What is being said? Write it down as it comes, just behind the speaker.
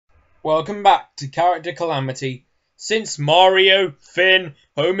Welcome back to Character Calamity. Since Mario, Finn,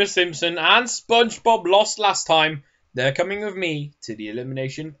 Homer Simpson and SpongeBob lost last time, they're coming with me to the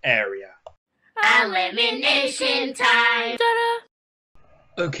elimination area. Elimination time!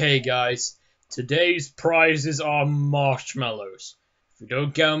 Okay guys, today's prizes are marshmallows. If you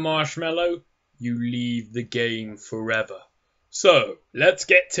don't get a marshmallow, you leave the game forever. So, let's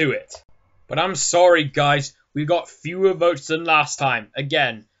get to it. But I'm sorry guys, we got fewer votes than last time.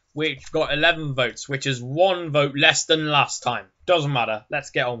 Again, we've got 11 votes, which is 1 vote less than last time. Doesn't matter,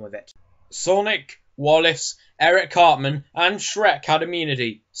 let's get on with it. Sonic, Wallace, Eric Cartman, and Shrek had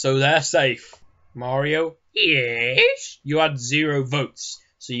immunity, so they're safe. Mario, yes, you had 0 votes,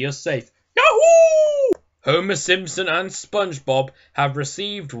 so you're safe. Yahoo! Homer Simpson and SpongeBob have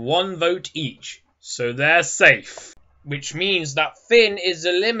received 1 vote each, so they're safe. Which means that Finn is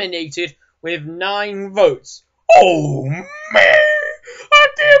eliminated with 9 votes. Oh man! I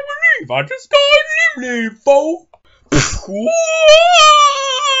can't believe I just got eliminated, folks!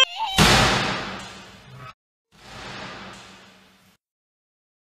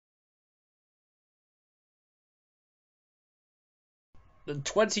 The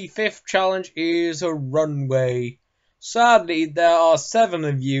 25th challenge is a runway. Sadly, there are 7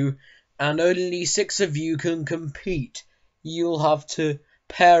 of you, and only 6 of you can compete. You'll have to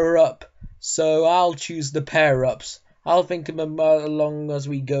pair up, so I'll choose the pair-ups. I'll think of them along as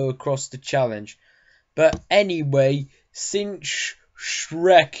we go across the challenge. But anyway, since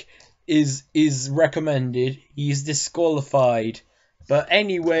Shrek is recommended, he's disqualified. But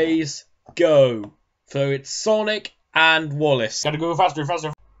anyways, go. So it's Sonic and Wallace. Gotta go faster,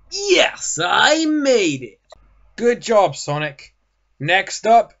 faster. Yes, I made it. Good job, Sonic. Next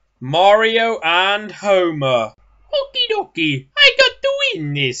up, Mario and Homer. Okie dokie, I got to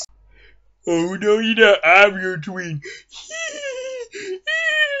win this. Oh no, you don't have your twin.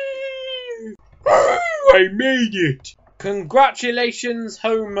 I made it. Congratulations,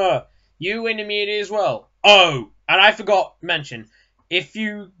 Homer. You win immunity as well. Oh, and I forgot to mention, if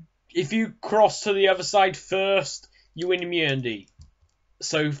you cross to the other side first, you win immunity.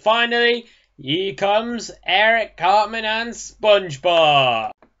 So finally, here comes Eric Cartman and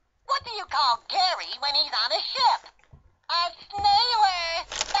SpongeBob. What do you call Gary when he's on a ship? A snailer!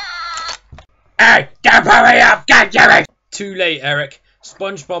 Ah! Hey, don't hurry up, get Gary! Too late, Eric.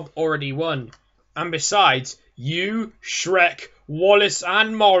 SpongeBob already won. And besides, you, Shrek, Wallace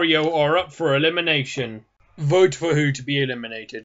and Mario are up for elimination. Vote for who to be eliminated.